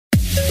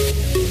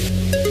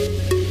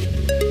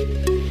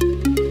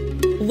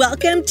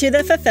Welcome to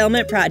the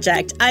Fulfillment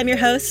Project. I'm your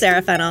host,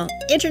 Sarah Fennell,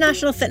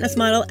 international fitness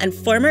model and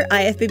former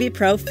IFBB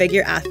Pro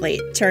figure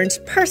athlete turned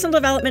personal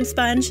development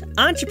sponge,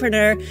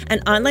 entrepreneur,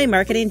 and online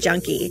marketing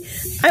junkie.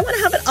 I want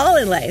to have it all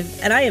in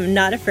life, and I am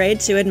not afraid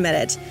to admit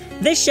it.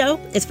 This show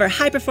is for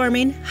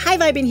high-performing,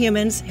 high-vibing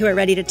humans who are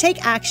ready to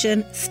take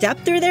action, step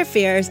through their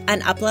fears,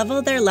 and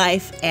up-level their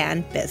life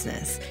and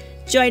business.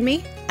 Join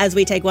me as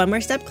we take one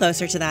more step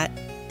closer to that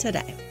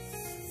today.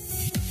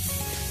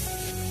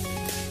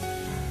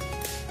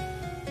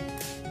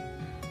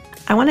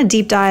 I want to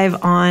deep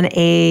dive on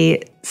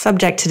a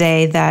subject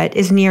today that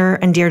is near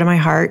and dear to my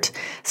heart,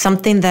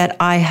 something that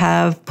I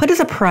have put as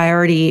a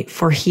priority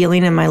for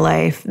healing in my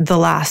life the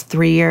last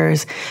 3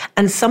 years,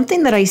 and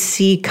something that I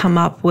see come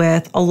up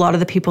with a lot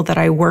of the people that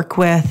I work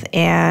with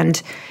and,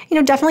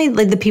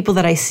 definitely the people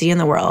that I see in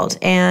the world.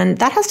 And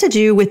that has to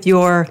do with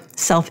your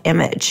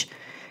self-image.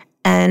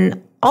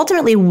 And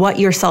ultimately what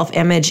your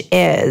self-image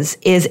is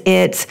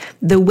it's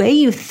the way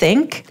you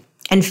think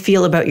and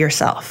feel about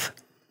yourself.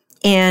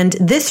 And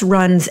this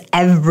runs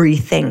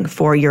everything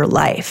for your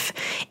life.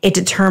 It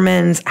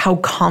determines how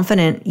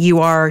confident you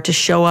are to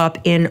show up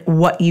in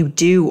what you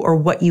do or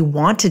what you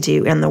want to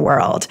do in the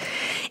world.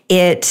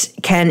 It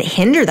can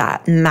hinder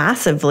that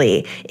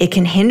massively. It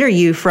can hinder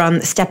you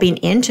from stepping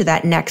into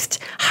that next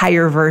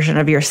higher version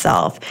of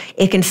yourself.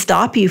 It can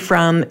stop you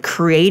from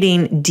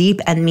creating deep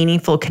and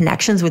meaningful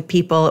connections with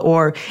people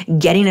or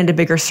getting into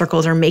bigger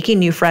circles or making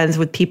new friends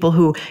with people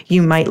who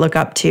you might look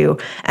up to.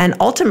 And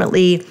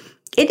ultimately,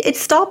 it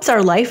stops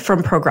our life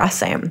from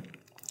progressing.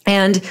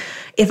 And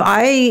if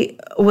I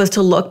was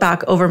to look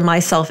back over my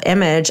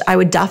self-image, I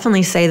would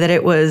definitely say that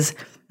it was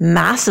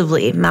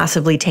massively,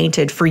 massively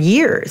tainted for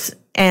years.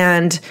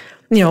 And,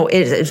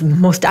 it's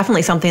most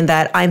definitely something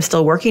that I'm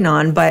still working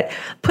on, but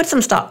put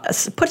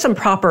some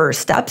proper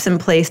steps in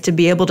place to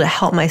be able to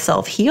help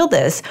myself heal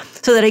this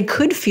so that I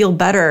could feel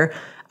better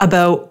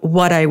about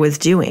what I was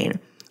doing.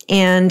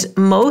 And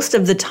most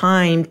of the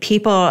time,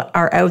 people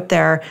are out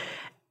there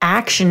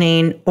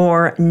actioning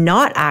or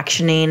not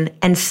actioning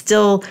and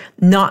still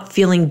not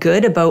feeling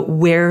good about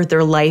where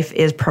their life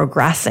is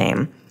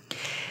progressing.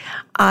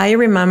 I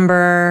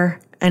remember,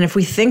 and if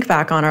we think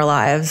back on our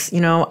lives,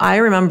 I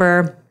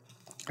remember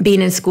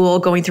being in school,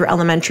 going through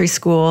elementary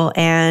school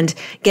and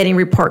getting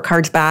report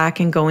cards back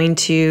and going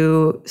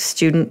to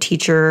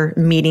student-teacher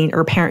meeting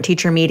or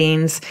parent-teacher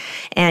meetings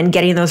and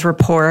getting those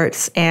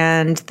reports.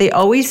 And they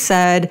always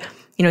said,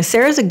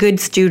 Sarah's a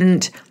good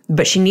student,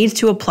 but she needs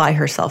to apply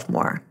herself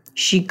more.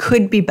 She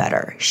could be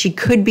better. She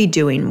could be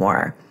doing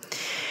more.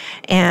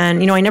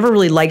 And, I never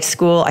really liked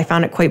school. I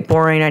found it quite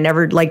boring. I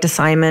never liked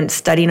assignments.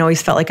 Studying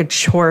always felt like a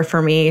chore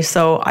for me.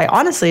 So I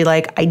honestly,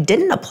 I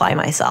didn't apply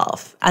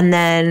myself. And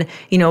then,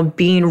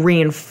 being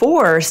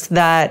reinforced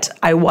that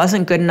I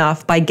wasn't good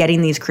enough by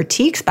getting these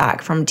critiques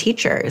back from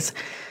teachers.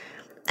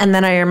 And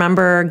then I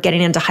remember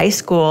getting into high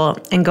school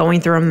and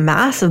going through a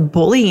massive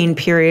bullying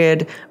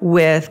period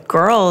with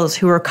girls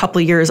who were a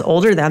couple years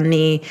older than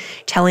me,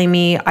 telling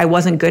me I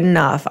wasn't good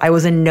enough. I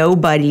was a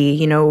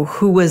nobody.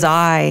 Who was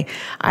I?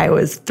 I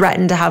was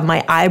threatened to have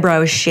my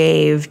eyebrows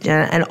shaved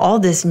and all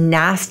this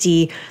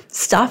nasty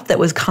stuff that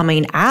was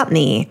coming at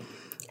me.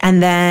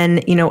 And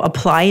then,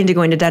 applying to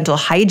go into dental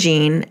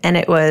hygiene, and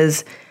it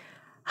was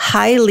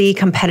highly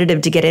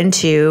competitive to get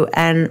into,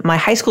 and my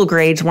high school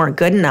grades weren't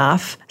good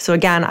enough. So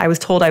again, I was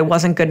told I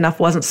wasn't good enough,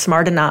 wasn't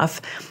smart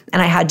enough,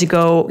 and I had to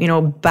go,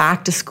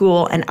 back to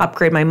school and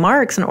upgrade my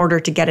marks in order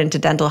to get into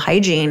dental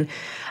hygiene.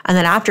 And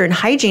then after in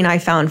hygiene, I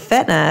found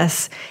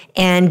fitness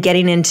and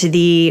getting into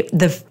the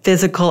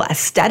physical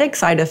aesthetic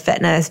side of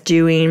fitness,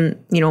 doing,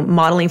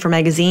 modeling for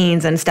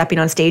magazines and stepping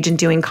on stage and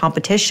doing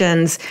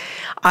competitions.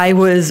 I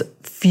was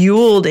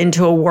fueled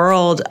into a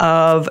world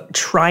of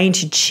trying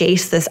to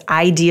chase this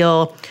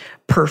ideal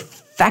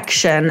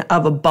perfection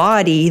of a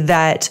body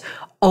that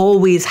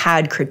always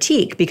had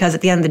critique, because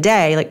at the end of the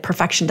day,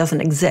 perfection doesn't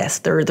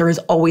exist. There is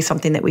always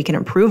something that we can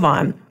improve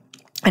on.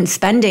 And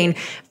spending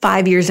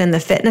 5 years in the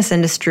fitness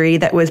industry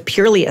that was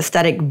purely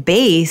aesthetic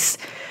base,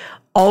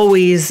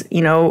 always,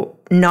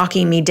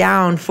 knocking me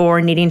down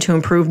for needing to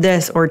improve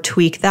this or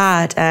tweak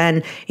that,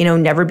 and,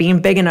 never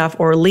being big enough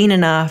or lean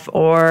enough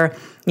or,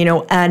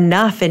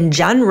 enough in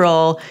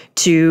general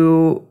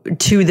to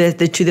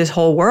this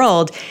whole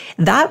world,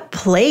 that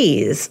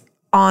plays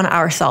on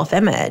our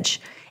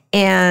self-image.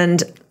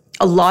 And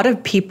a lot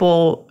of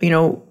people,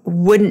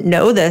 wouldn't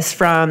know this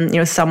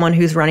from, someone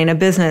who's running a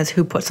business,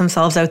 who puts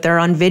themselves out there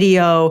on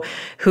video,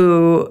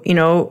 who,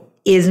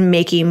 is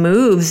making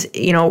moves,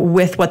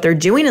 with what they're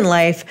doing in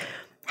life,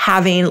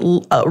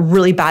 having a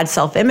really bad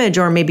self-image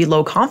or maybe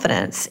low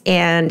confidence.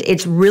 And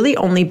it's really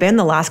only been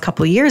the last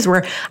couple of years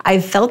where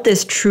I've felt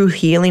this true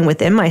healing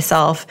within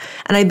myself,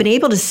 and I've been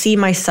able to see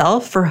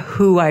myself for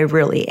who I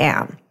really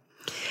am.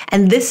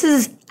 And this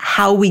is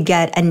how we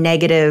get a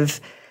negative,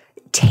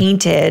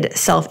 tainted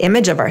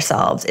self-image of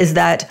ourselves, is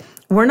that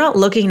we're not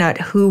looking at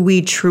who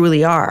we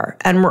truly are,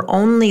 and we're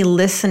only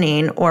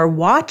listening or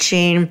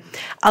watching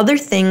other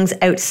things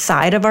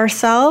outside of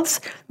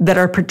ourselves that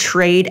are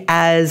portrayed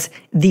as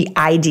the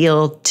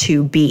ideal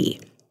to be.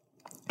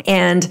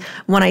 And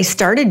when I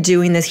started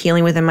doing this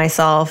healing within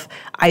myself,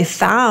 I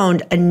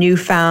found a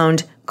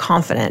newfound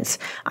confidence.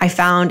 I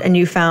found a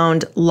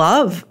newfound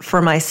love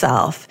for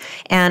myself.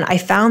 And I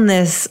found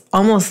this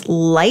almost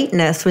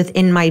lightness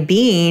within my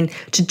being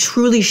to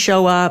truly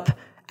show up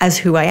as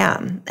who I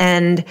am.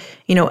 And,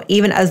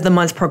 even as the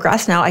months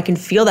progress now, I can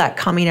feel that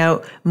coming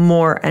out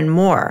more and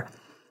more.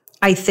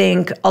 I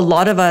think a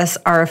lot of us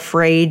are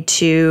afraid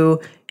to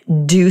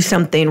do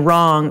something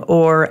wrong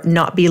or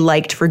not be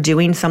liked for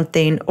doing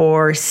something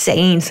or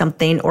saying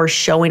something or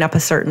showing up a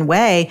certain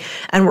way.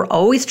 And we're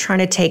always trying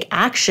to take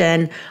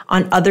action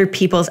on other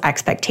people's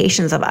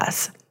expectations of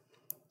us.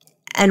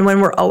 And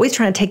when we're always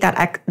trying to take that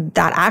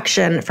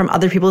action from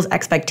other people's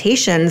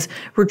expectations,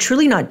 we're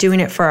truly not doing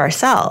it for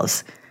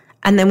ourselves.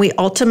 And then we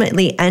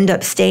ultimately end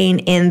up staying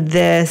in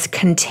this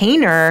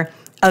container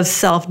of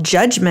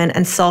self-judgment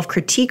and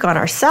self-critique on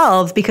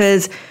ourselves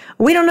because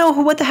we don't know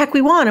what the heck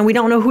we want and we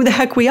don't know who the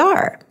heck we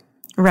are,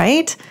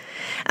 right?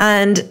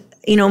 And,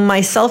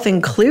 myself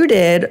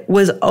included,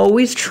 was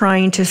always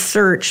trying to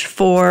search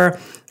for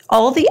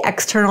all the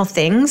external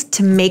things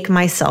to make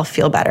myself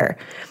feel better,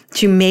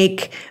 to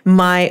make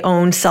my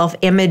own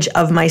self-image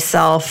of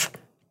myself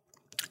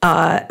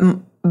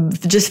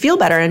just feel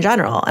better in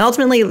general. And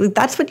ultimately,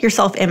 that's what your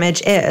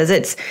self-image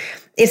is.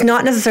 It's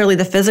not necessarily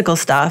the physical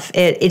stuff.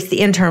 It's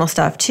the internal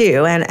stuff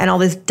too. And all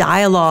this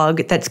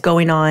dialogue that's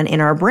going on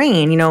in our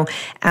brain, am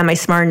I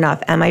smart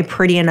enough? Am I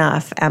pretty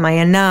enough? Am I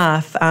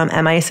enough?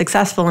 Am I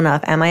successful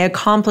enough? Am I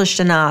accomplished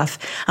enough?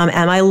 Am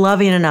I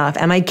loving enough?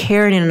 Am I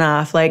caring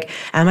enough?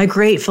 Am I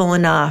grateful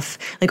enough?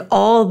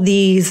 All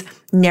these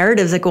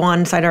narratives that go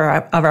on inside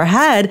of our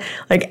head,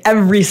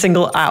 every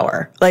single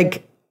hour,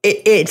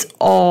 it's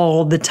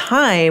all the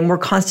time. We're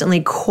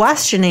constantly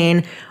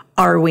questioning,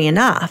 are we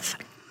enough?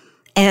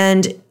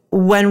 And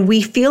when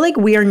we feel like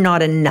we are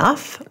not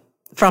enough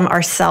from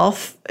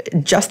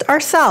just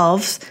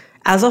ourselves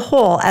as a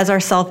whole, as our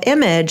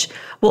self-image,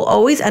 we'll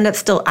always end up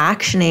still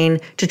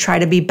actioning to try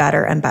to be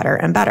better and better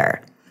and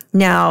better.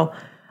 Now,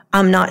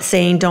 I'm not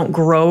saying don't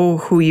grow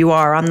who you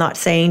are. I'm not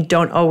saying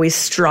don't always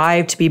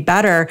strive to be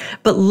better,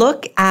 but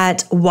look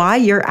at why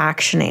you're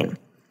actioning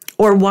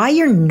or why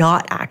you're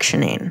not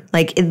actioning.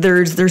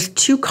 There's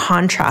two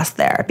contrasts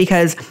there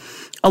because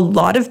a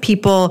lot of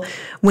people,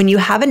 when you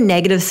have a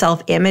negative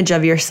self-image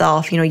of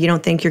yourself, you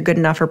don't think you're good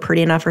enough or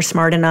pretty enough or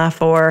smart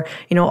enough or,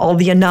 all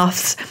the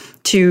enoughs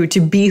to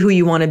be who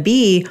you want to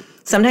be,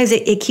 sometimes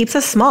it keeps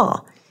us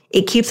small.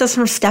 It keeps us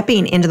from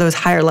stepping into those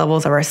higher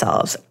levels of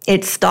ourselves.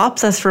 It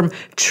stops us from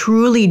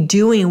truly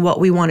doing what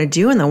we want to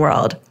do in the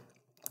world.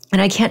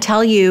 And I can't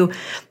tell you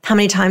how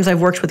many times I've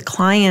worked with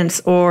clients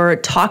or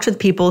talked with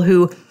people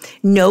who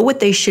know what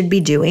they should be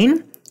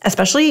doing,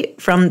 especially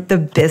from the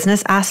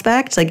business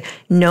aspect,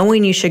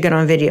 knowing you should get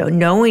on video,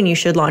 knowing you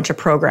should launch a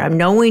program,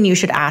 knowing you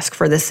should ask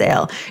for the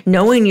sale,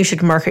 knowing you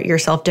should market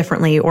yourself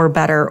differently or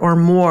better or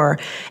more.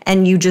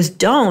 And you just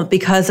don't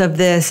because of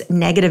this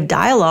negative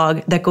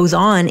dialogue that goes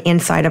on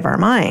inside of our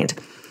mind.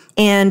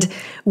 And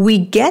we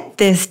get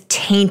this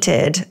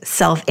tainted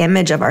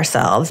self-image of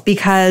ourselves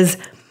because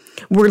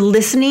we're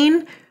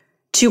listening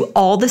to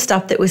all the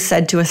stuff that was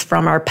said to us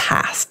from our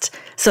past.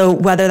 So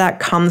whether that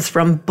comes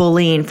from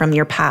bullying from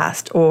your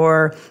past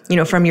or,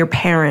 from your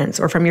parents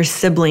or from your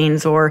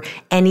siblings or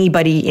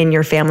anybody in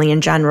your family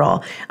in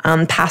general,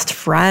 past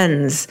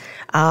friends,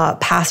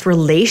 past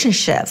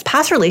relationships.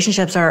 Past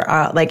relationships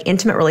are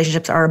intimate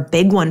relationships are a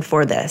big one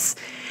for this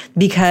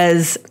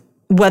because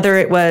whether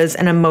it was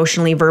an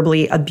emotionally,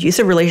 verbally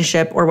abusive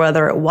relationship or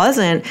whether it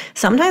wasn't,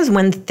 sometimes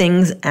when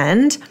things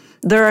end,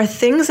 there are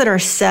things that are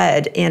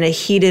said in a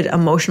heated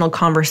emotional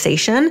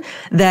conversation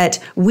that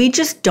we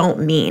just don't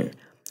mean.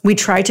 We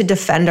try to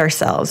defend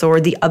ourselves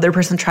or the other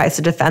person tries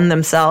to defend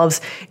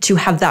themselves to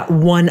have that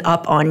one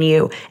up on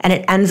you. And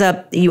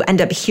you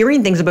end up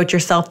hearing things about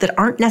yourself that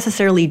aren't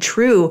necessarily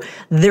true.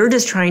 They're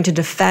just trying to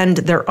defend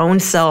their own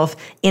self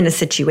in a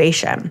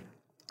situation.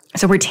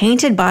 So we're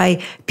tainted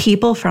by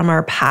people from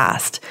our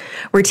past.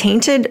 We're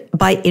tainted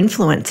by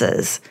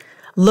influences.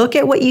 Look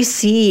at what you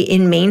see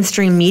in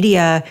mainstream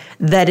media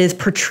that is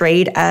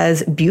portrayed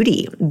as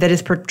beauty, that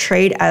is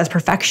portrayed as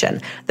perfection,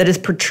 that is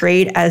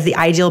portrayed as the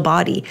ideal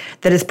body,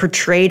 that is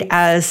portrayed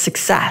as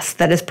success,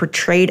 that is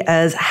portrayed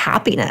as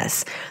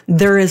happiness.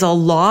 There is a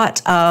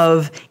lot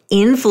of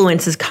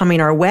influences coming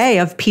our way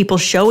of people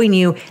showing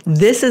you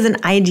this is an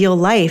ideal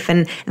life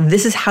and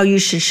this is how you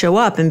should show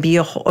up and be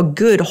a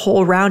good,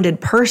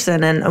 whole-rounded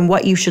person and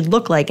what you should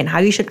look like and how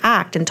you should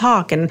act and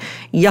talk and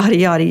yada,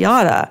 yada,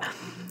 yada.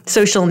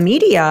 Social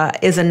media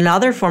is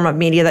another form of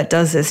media that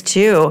does this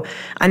too.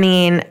 I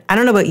mean, I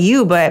don't know about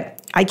you,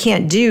 but I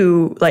can't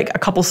do a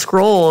couple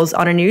scrolls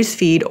on a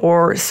newsfeed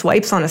or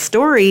swipes on a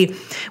story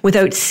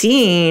without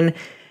seeing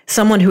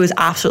someone who is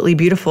absolutely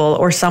beautiful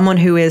or someone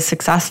who is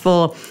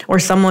successful or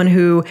someone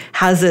who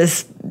has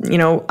this,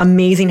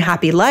 amazing,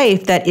 happy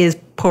life that is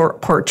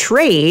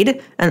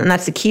portrayed, and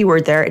that's the key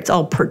word there. It's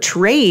all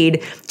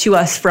portrayed to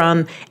us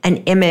from an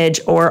image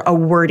or a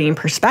wording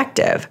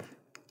perspective.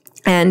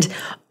 And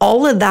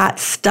all of that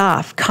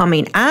stuff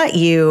coming at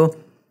you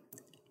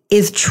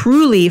is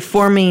truly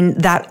forming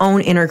that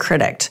own inner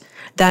critic,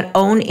 that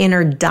own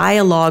inner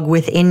dialogue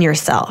within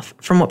yourself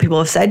from what people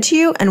have said to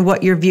you and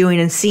what you're viewing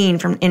and seeing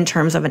from in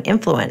terms of an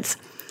influence.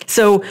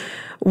 So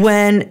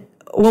when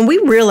we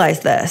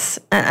realize this,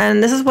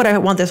 and this is what I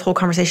want this whole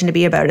conversation to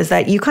be about, is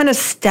that you kind of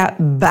step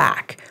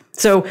back.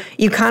 So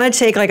you kind of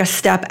take like a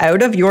step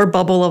out of your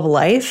bubble of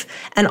life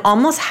and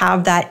almost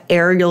have that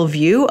aerial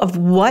view of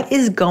what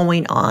is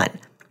going on,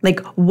 like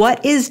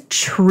what is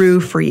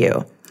true for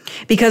you.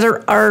 Because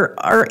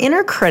our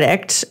inner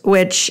critic,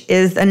 which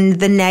is the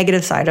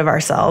negative side of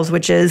ourselves,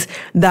 which is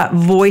that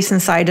voice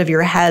inside of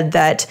your head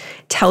that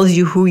tells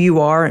you who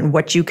you are and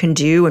what you can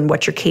do and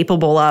what you're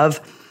capable of,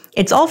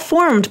 it's all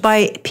formed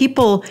by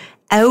people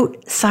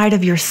outside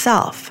of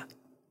yourself.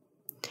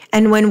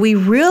 And when we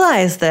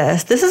realize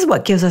this is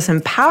what gives us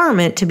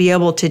empowerment to be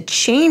able to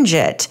change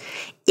it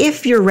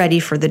if you're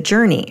ready for the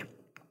journey.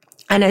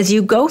 And as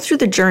you go through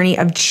the journey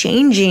of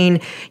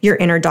changing your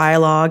inner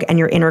dialogue and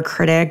your inner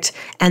critic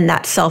and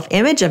that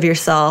self-image of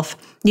yourself,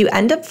 you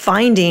end up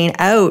finding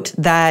out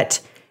that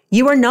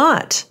you are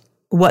not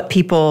what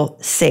people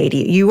say to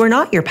you. You are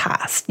not your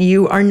past.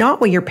 You are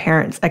not what your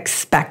parents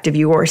expect of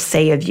you or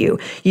say of you.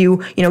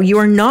 You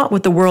are not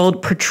what the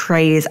world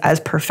portrays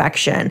as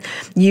perfection.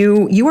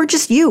 You are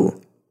just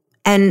you.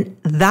 And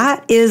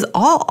that is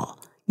all.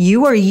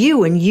 You are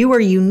you, and you are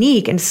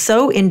unique and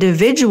so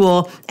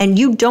individual, and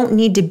you don't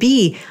need to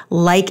be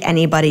like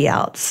anybody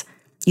else.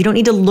 You don't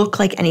need to look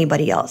like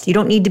anybody else. You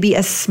don't need to be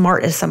as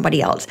smart as somebody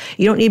else.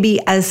 You don't need to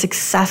be as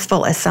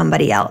successful as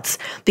somebody else.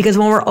 Because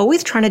when we're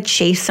always trying to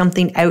chase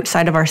something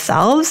outside of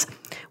ourselves,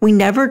 we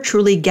never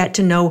truly get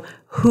to know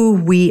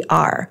who we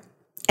are.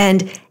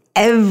 And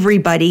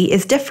everybody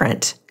is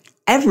different.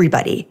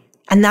 Everybody.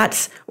 And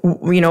that's,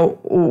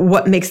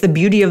 what makes the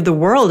beauty of the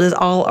world is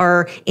all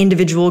our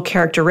individual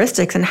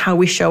characteristics and how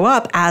we show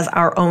up as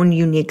our own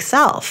unique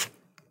self.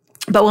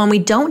 But when we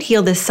don't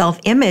heal this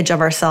self-image of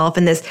ourselves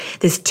and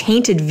this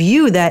tainted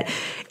view that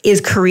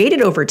is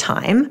created over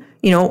time,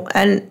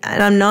 and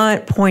I'm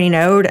not pointing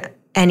out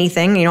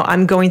anything,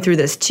 I'm going through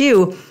this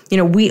too.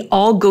 We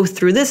all go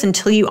through this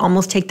until you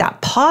almost take that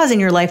pause in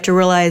your life to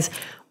realize,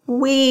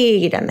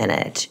 wait a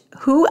minute,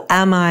 who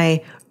am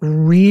I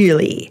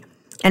really?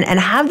 And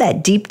have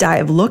that deep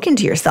dive look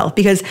into yourself,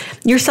 because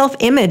your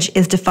self-image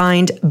is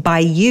defined by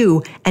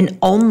you and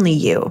only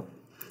you.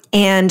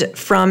 And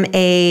from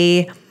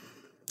a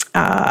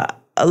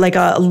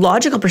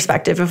logical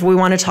perspective, if we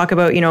want to talk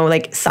about,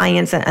 like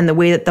science and the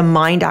way that the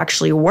mind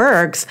actually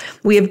works,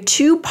 we have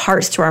two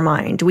parts to our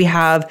mind. We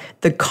have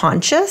the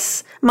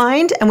conscious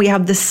mind and we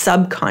have the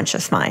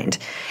subconscious mind.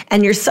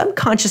 And your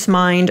subconscious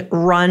mind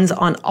runs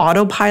on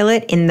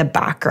autopilot in the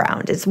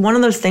background. It's one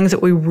of those things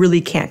that we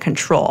really can't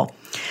control.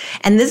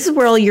 And this is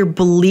where all your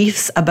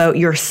beliefs about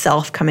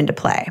yourself come into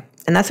play.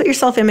 And that's what your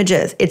self-image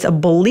is. It's a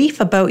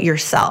belief about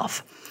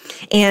yourself.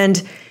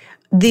 And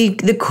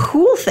the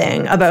cool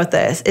thing about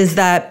this is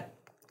that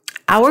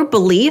our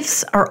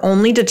beliefs are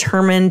only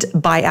determined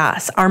by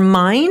us. Our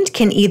mind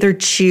can either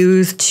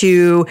choose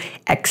to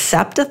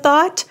accept a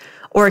thought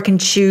or it can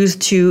choose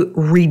to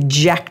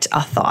reject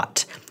a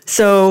thought.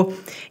 So,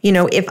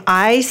 if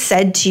I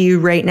said to you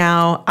right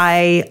now,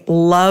 I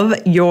love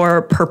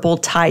your purple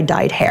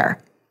tie-dyed hair,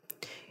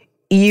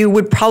 you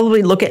would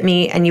probably look at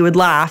me and you would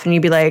laugh and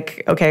you'd be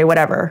like, okay,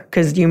 whatever,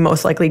 because you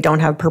most likely don't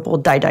have purple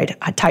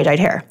tie-dyed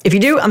hair. If you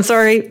do, I'm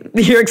sorry,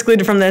 you're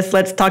excluded from this.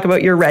 Let's talk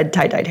about your red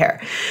tie-dyed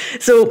hair.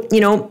 So,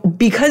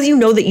 because you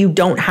know that you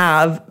don't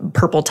have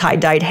purple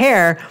tie-dyed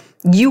hair,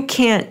 you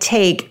can't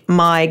take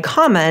my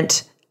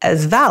comment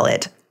as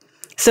valid.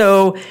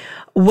 So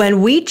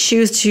when we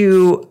choose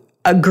to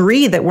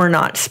agree that we're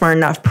not smart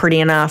enough, pretty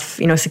enough,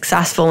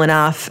 successful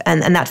enough,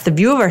 and that's the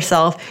view of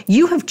ourselves,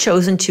 you have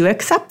chosen to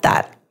accept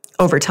that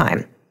over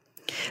time.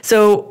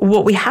 So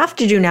what we have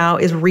to do now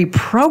is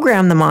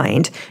reprogram the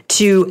mind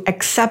to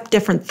accept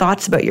different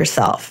thoughts about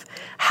yourself,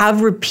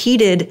 have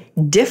repeated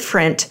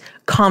different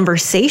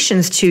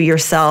conversations to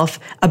yourself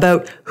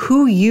about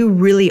who you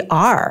really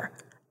are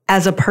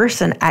as a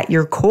person at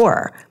your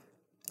core.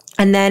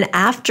 And then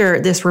after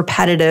this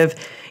repetitive,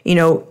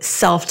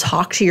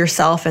 self-talk to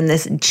yourself and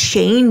this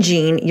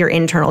changing your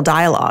internal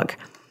dialogue,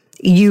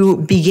 you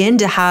begin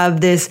to have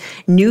this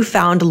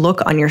newfound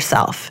look on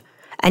yourself.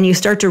 And you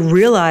start to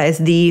realize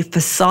the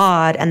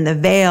facade and the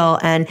veil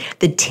and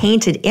the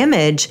tainted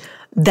image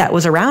that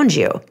was around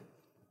you.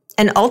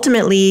 And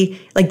ultimately,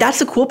 that's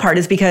the cool part,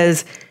 is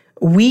because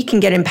we can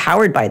get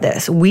empowered by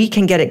this. We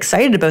can get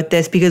excited about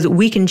this because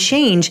we can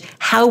change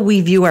how we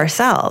view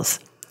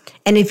ourselves.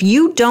 And if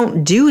you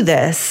don't do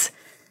this,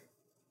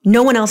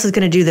 no one else is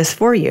going to do this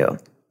for you.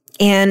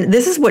 And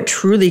this is what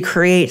truly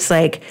creates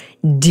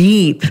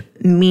deep,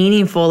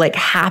 meaningful,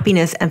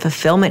 happiness and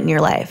fulfillment in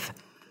your life.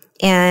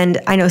 And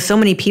I know so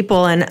many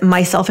people, and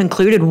myself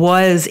included,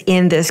 was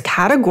in this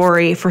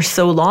category for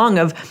so long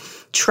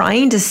of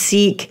trying to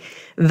seek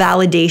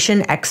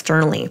validation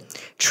externally,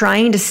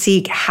 trying to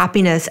seek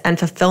happiness and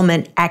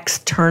fulfillment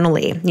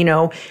externally,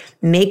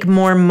 make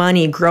more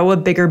money, grow a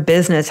bigger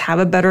business, have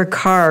a better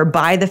car,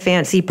 buy the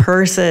fancy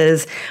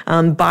purses,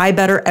 buy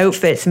better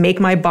outfits, make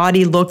my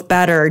body look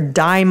better,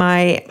 dye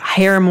my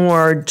hair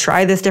more,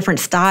 try this different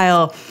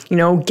style,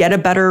 get a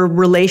better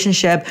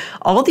relationship.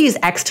 All these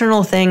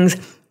external things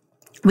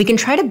we can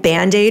try to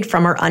band-aid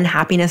from our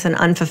unhappiness and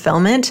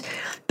unfulfillment.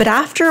 But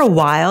after a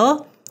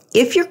while,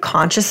 if you're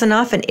conscious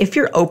enough and if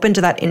you're open to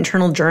that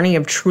internal journey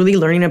of truly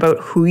learning about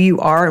who you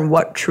are and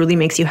what truly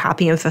makes you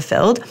happy and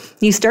fulfilled,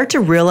 you start to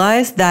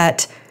realize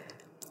that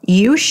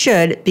you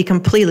should be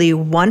completely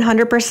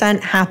 100%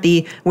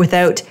 happy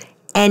without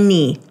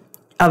any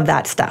of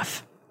that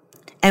stuff.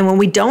 And when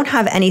we don't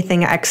have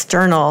anything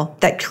external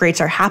that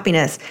creates our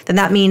happiness, then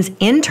that means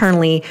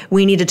internally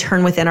we need to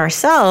turn within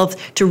ourselves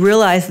to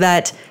realize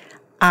that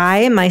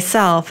I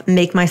myself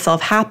make myself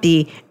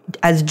happy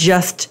as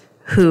just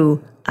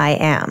who I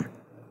am.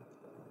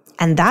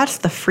 And that's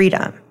the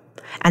freedom.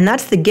 And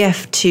that's the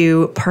gift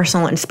to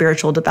personal and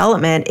spiritual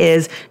development,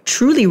 is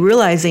truly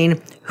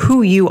realizing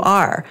who you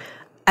are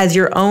as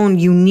your own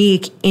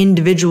unique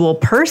individual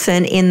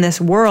person in this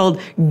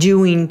world,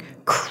 doing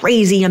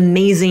crazy,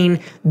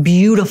 amazing,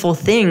 beautiful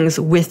things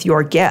with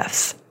your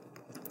gifts.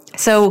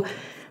 So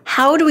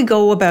how do we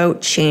go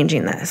about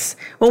changing this?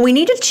 Well, we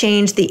need to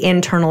change the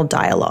internal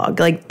dialogue.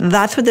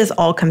 That's what this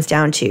all comes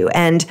down to.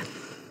 And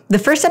the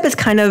first step is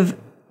kind of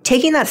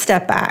taking that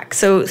step back.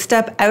 So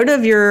step out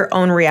of your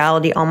own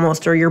reality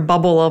almost, or your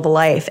bubble of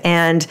life,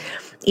 and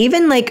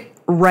even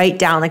write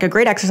down, a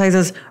great exercise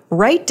is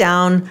write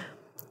down,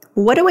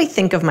 what do I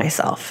think of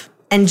myself?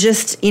 And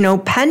just,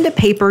 pen to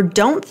paper,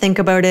 don't think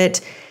about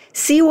it.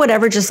 See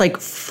whatever just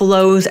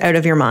flows out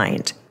of your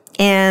mind.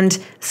 And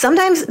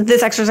sometimes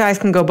this exercise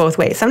can go both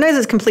ways. Sometimes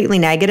it's completely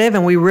negative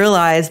and we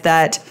realize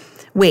that,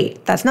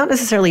 wait, that's not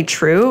necessarily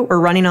true. We're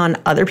running on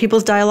other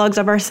people's dialogues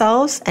of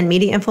ourselves and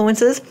media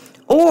influences.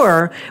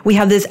 Or we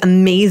have this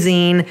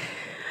amazing,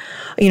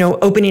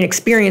 opening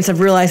experience of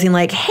realizing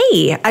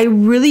hey, I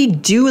really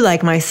do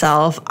like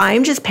myself.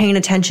 I'm just paying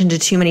attention to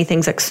too many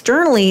things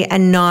externally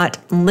and not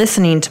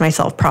listening to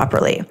myself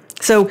properly.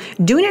 So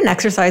doing an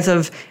exercise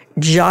of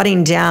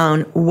jotting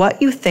down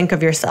what you think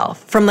of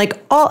yourself from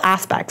all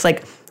aspects,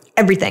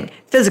 everything,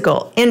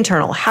 physical,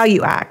 internal, how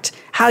you act,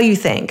 how you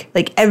think,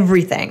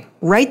 everything.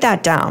 Write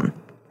that down.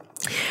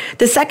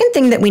 The second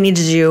thing that we need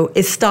to do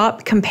is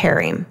stop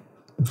comparing.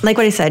 Like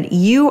what I said,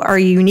 you are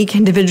a unique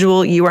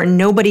individual. You are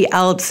nobody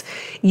else.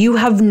 You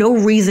have no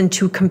reason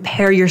to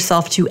compare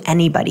yourself to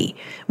anybody.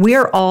 We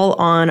are all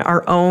on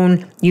our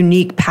own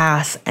unique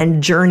paths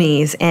and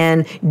journeys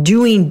and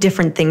doing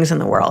different things in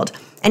the world.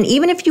 And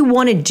even if you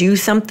want to do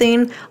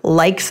something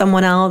like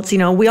someone else,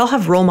 we all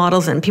have role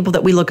models and people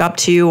that we look up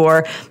to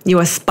or you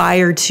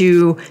aspire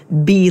to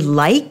be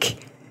like.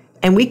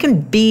 And we can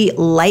be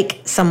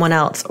like someone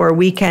else, or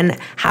we can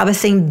have a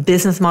same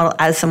business model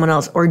as someone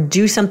else, or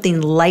do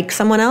something like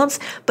someone else,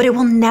 but it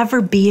will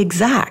never be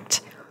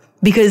exact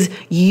because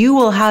you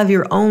will have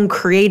your own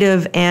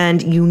creative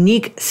and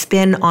unique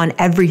spin on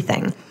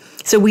everything.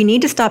 So we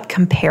need to stop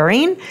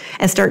comparing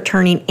and start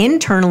turning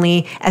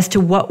internally as to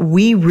what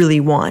we really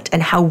want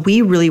and how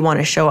we really want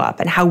to show up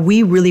and how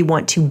we really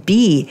want to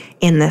be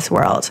in this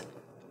world.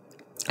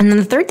 And then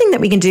the third thing that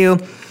we can do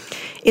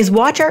is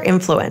watch our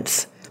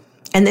influence.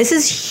 And this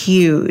is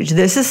huge.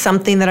 This is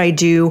something that I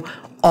do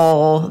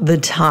all the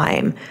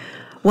time.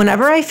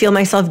 Whenever I feel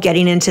myself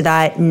getting into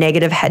that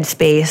negative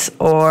headspace,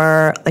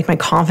 or my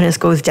confidence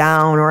goes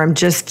down, or I'm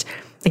just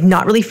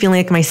not really feeling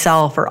like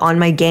myself or on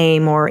my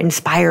game or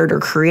inspired or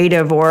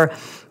creative, or,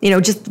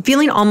 just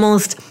feeling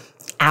almost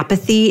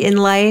apathy in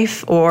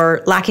life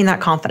or lacking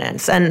that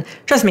confidence. And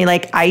trust me,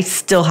 I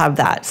still have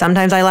that.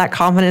 Sometimes I lack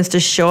confidence to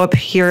show up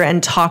here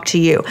and talk to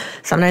you.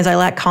 Sometimes I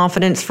lack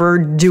confidence for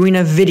doing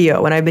a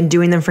video when I've been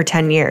doing them for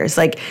 10 years.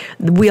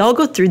 We all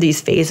go through these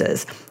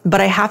phases,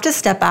 but I have to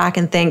step back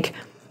and think,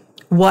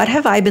 what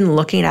have I been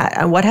looking at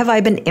and what have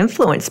I been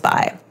influenced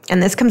by?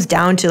 And this comes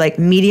down to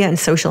media and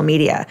social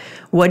media.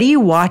 What are you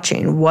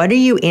watching? What are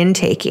you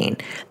intaking?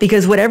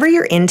 Because whatever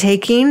you're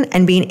intaking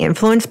and being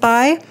influenced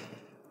by,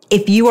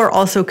 if you are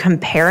also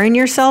comparing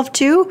yourself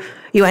to,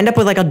 you end up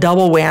with a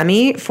double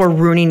whammy for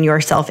ruining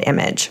your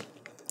self-image.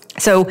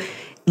 So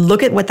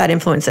look at what that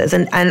influence is.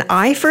 And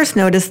I first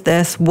noticed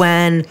this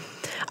when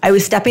I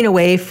was stepping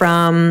away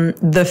from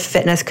the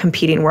fitness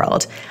competing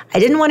world. I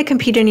didn't want to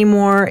compete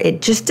anymore.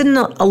 It just didn't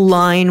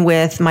align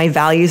with my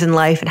values in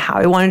life and how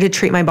I wanted to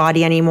treat my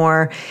body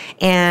anymore.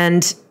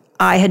 And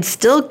I had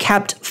still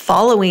kept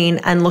following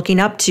and looking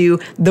up to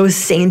those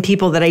same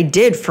people that I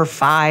did for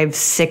 5,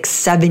 6,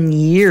 7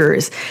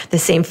 years, the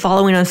same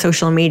following on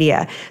social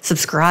media,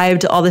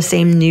 subscribed to all the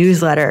same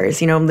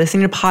newsletters,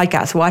 listening to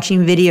podcasts,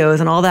 watching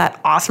videos and all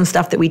that awesome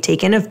stuff that we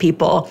take in of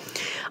people.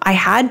 I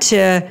had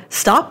to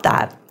stop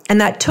that. And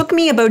that took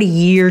me about a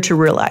year to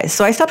realize.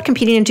 So I stopped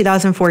competing in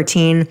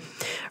 2014,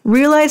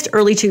 realized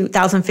early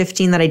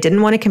 2015 that I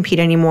didn't want to compete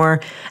anymore.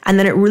 And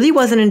then it really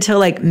wasn't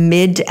until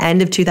mid to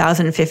end of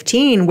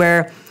 2015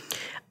 where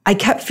I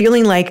kept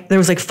feeling like there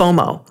was like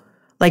FOMO.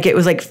 Like it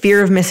was like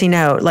fear of missing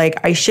out. Like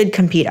I should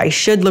compete. I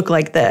should look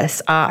like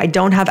this. I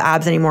don't have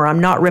abs anymore. I'm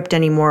not ripped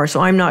anymore.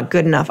 So I'm not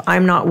good enough.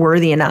 I'm not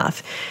worthy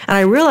enough. And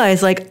I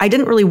realized like I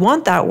didn't really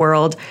want that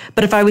world.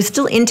 But if I was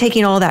still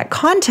intaking all that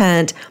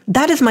content,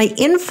 that is my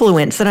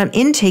influence that I'm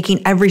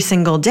intaking every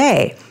single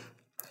day.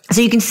 So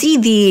you can see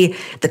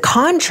the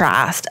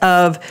contrast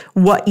of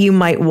what you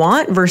might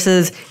want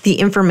versus the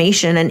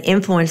information and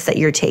influence that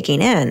you're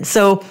taking in.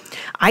 So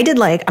I did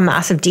like a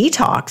massive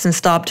detox and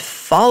stopped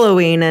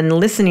following and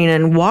listening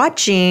and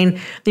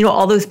watching,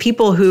 all those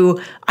people who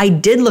I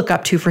did look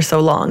up to for so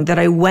long, that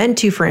I went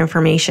to for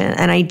information,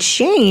 and I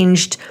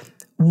changed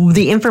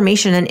the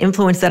information and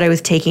influence that I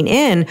was taking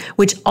in,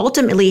 which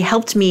ultimately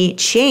helped me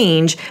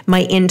change my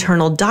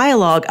internal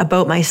dialogue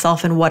about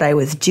myself and what I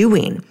was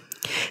doing.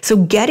 So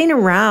getting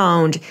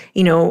around,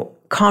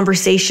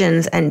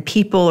 conversations and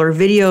people or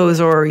videos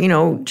or,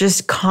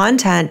 just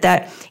content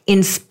that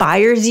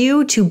inspires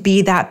you to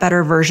be that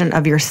better version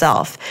of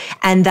yourself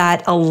and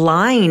that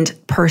aligned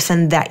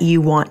person that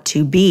you want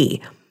to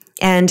be.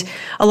 And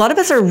a lot of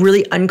us are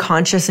really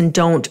unconscious and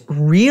don't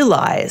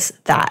realize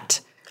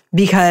that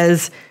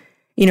because,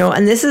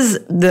 and this is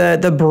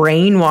the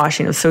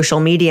brainwashing of social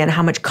media and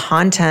how much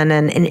content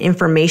and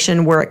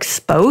information we're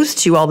exposed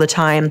to all the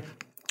time.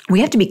 We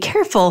have to be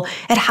careful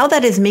at how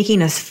that is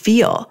making us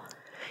feel.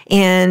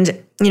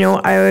 And,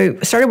 I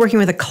started working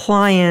with a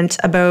client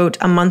about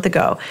a month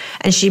ago,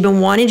 and she'd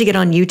been wanting to get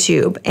on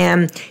YouTube,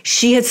 and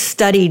she has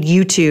studied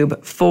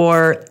YouTube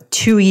for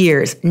 2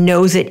 years,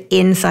 knows it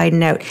inside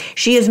and out.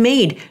 She has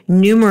made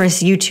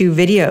numerous YouTube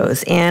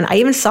videos, and I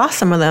even saw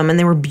some of them, and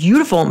they were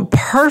beautiful and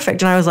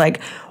perfect. And I was like,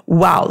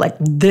 wow, like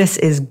this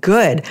is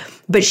good.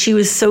 But she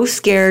was so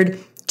scared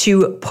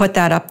to put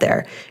that up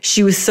there.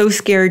 She was so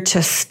scared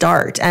to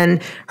start,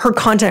 and her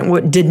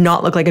content did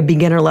not look like a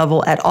beginner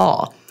level at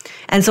all.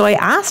 And so I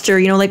asked her,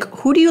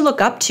 who do you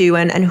look up to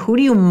and who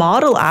do you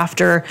model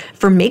after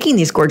for making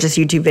these gorgeous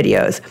YouTube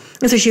videos?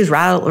 And so she was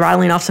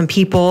rattling off some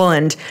people,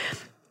 and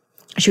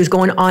she was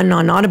going on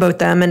and on about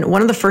them. And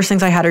one of the first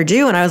things I had her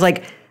do, and I was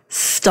like,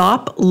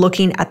 stop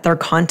looking at their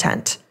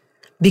content.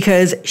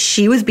 Because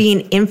she was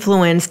being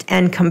influenced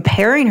and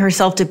comparing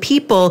herself to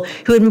people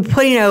who had been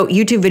putting out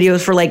YouTube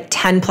videos for like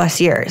 10 plus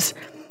years.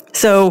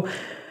 So,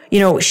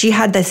 she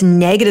had this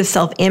negative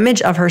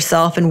self-image of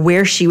herself and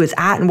where she was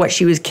at and what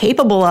she was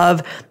capable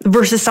of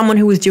versus someone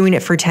who was doing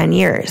it for 10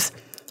 years.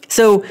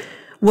 So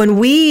when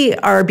we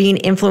are being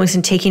influenced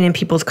and taking in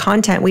people's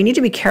content, we need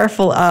to be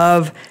careful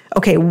of,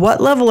 okay, what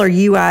level are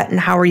you at and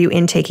how are you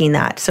intaking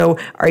that? So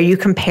are you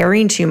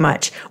comparing too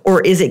much,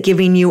 or is it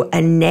giving you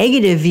a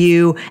negative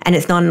view and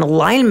it's not an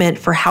alignment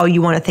for how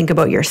you want to think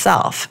about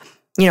yourself?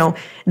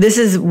 This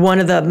is one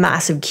of the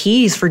massive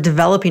keys for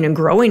developing and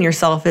growing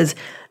yourself is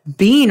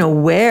being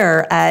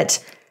aware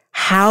at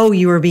how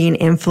you are being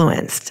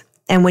influenced.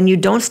 And when you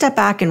don't step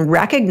back and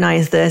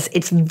recognize this,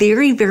 it's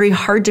very, very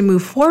hard to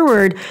move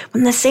forward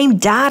when the same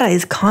data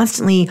is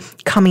constantly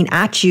coming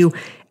at you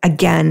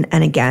again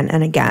and again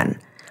and again.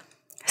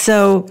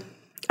 So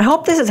I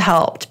hope this has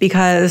helped,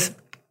 because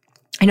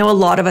I know a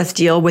lot of us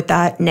deal with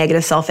that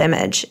negative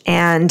self-image.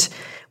 And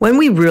when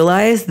we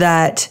realize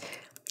that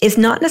it's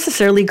not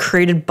necessarily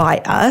created by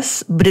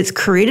us, but it's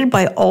created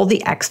by all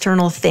the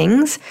external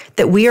things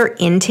that we are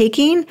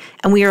intaking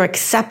and we are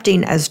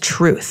accepting as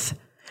truth.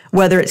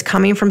 Whether it's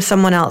coming from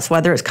someone else,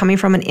 whether it's coming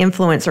from an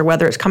influence, or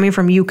whether it's coming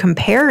from you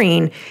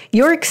comparing,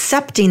 you're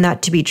accepting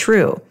that to be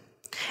true.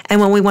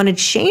 And when we want to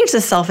change the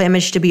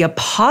self-image to be a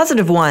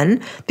positive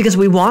one, because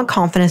we want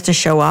confidence to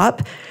show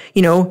up,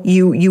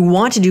 you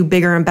want to do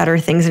bigger and better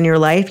things in your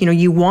life.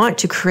 You want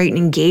to create and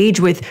engage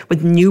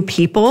with new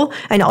people.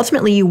 And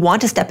ultimately, you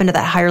want to step into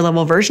that higher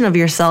level version of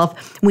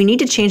yourself. We need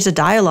to change the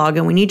dialogue,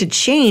 and we need to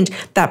change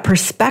that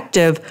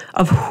perspective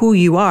of who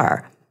you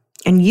are.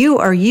 And you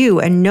are you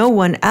and no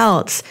one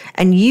else.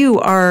 And you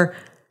are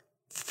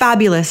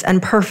fabulous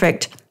and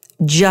perfect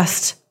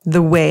just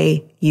the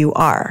way you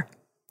are.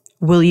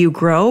 Will you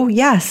grow?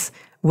 Yes.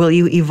 Will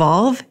you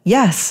evolve?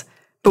 Yes.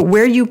 But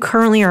where you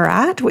currently are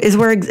at is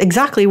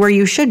exactly where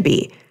you should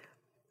be.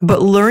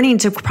 But learning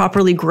to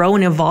properly grow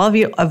and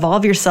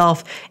evolve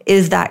yourself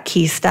is that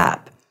key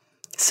step.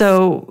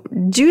 So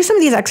do some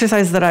of these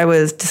exercises that I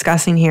was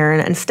discussing here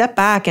and step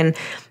back and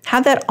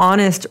have that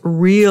honest,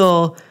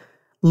 real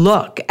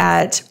look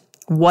at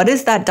what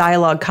is that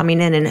dialogue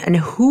coming in and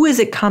who is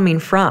it coming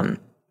from?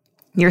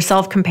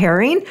 Yourself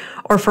comparing,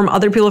 or from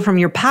other people from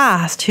your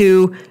past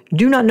who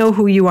do not know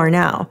who you are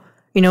now?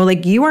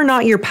 You are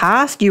not your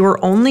past, you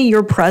are only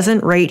your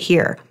present right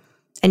here.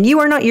 And you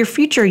are not your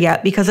future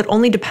yet, because it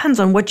only depends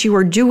on what you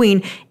are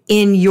doing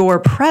in your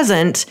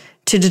present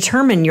to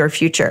determine your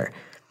future.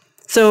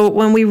 So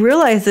when we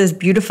realize this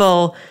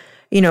beautiful,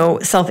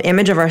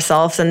 self-image of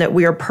ourselves and that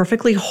we are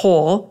perfectly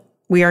whole,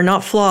 we are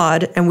not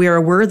flawed, and we are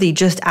worthy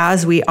just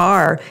as we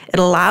are, it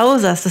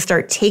allows us to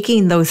start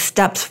taking those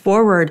steps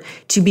forward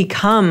to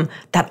become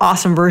that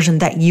awesome version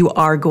that you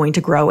are going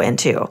to grow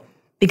into.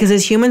 Because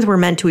as humans, we're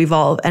meant to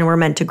evolve and we're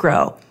meant to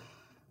grow.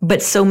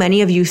 But so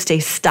many of you stay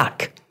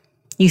stuck.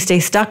 You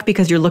stay stuck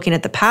because you're looking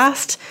at the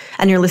past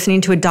and you're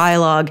listening to a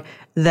dialogue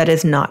that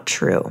is not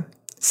true.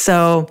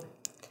 So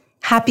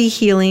happy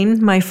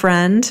healing, my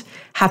friend.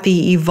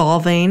 Happy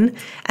evolving.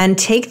 And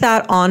take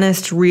that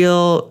honest,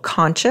 real,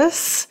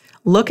 conscious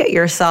look at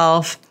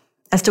yourself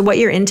as to what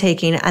you're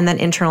intaking and that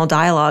internal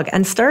dialogue,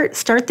 and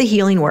start the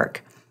healing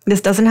work.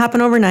 This doesn't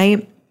happen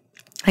overnight.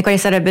 Like I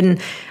said,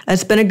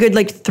 it's been a good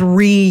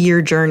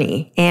 3-year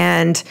journey.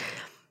 And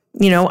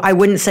I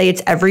wouldn't say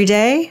it's every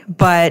day,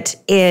 but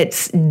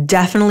it's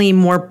definitely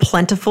more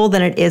plentiful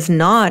than it is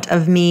not,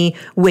 of me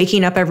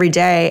waking up every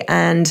day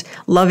and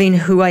loving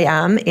who I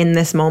am in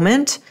this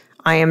moment.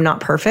 I am not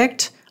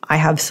perfect. I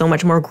have so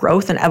much more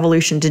growth and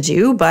evolution to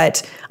do,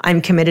 but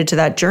I'm committed to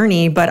that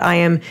journey. But I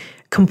am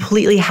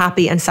completely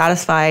happy and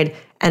satisfied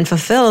and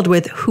fulfilled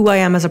with who I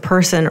am as a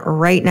person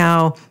right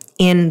now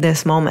in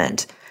this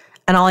moment.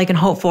 And all I can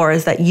hope for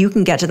is that you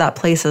can get to that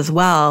place as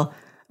well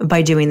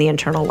by doing the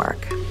internal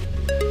work.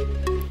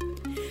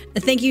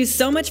 Thank you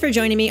so much for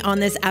joining me on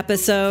this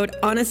episode.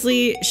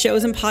 Honestly,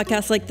 shows and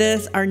podcasts like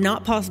this are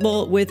not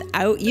possible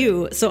without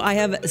you. So I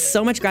have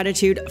so much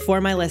gratitude for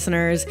my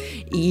listeners.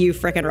 You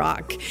frickin'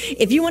 rock.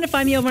 If you want to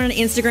find me over on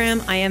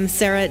Instagram, I am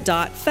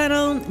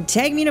sarah.fennell.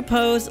 Tag me in a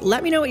post.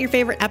 Let me know what your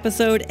favorite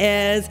episode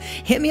is.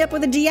 Hit me up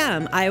with a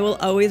DM. I will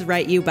always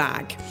write you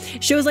back.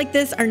 Shows like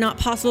this are not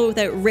possible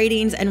without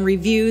ratings and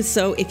reviews.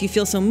 So if you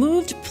feel so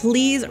moved,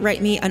 please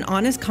write me an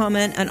honest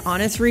comment, an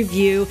honest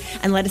review,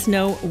 and let us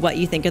know what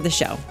you think of the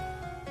show.